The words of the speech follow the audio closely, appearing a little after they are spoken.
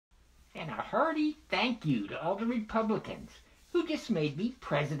And a hearty thank you to all the Republicans who just made me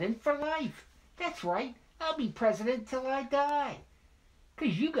president for life. That's right, I'll be president till I die.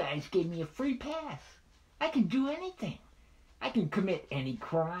 'Cause you guys gave me a free pass. I can do anything. I can commit any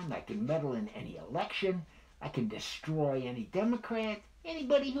crime. I can meddle in any election. I can destroy any Democrat,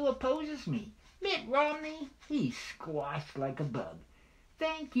 anybody who opposes me. Mitt Romney, he's squashed like a bug.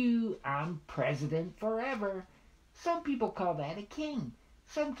 Thank you, I'm president forever. Some people call that a king.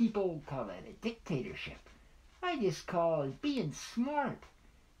 Some people call that a dictatorship. I just call it being smart.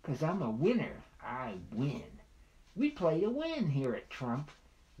 'Cause I'm a winner. I win. We play to win here at Trump.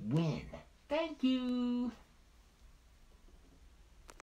 Win. Thank you.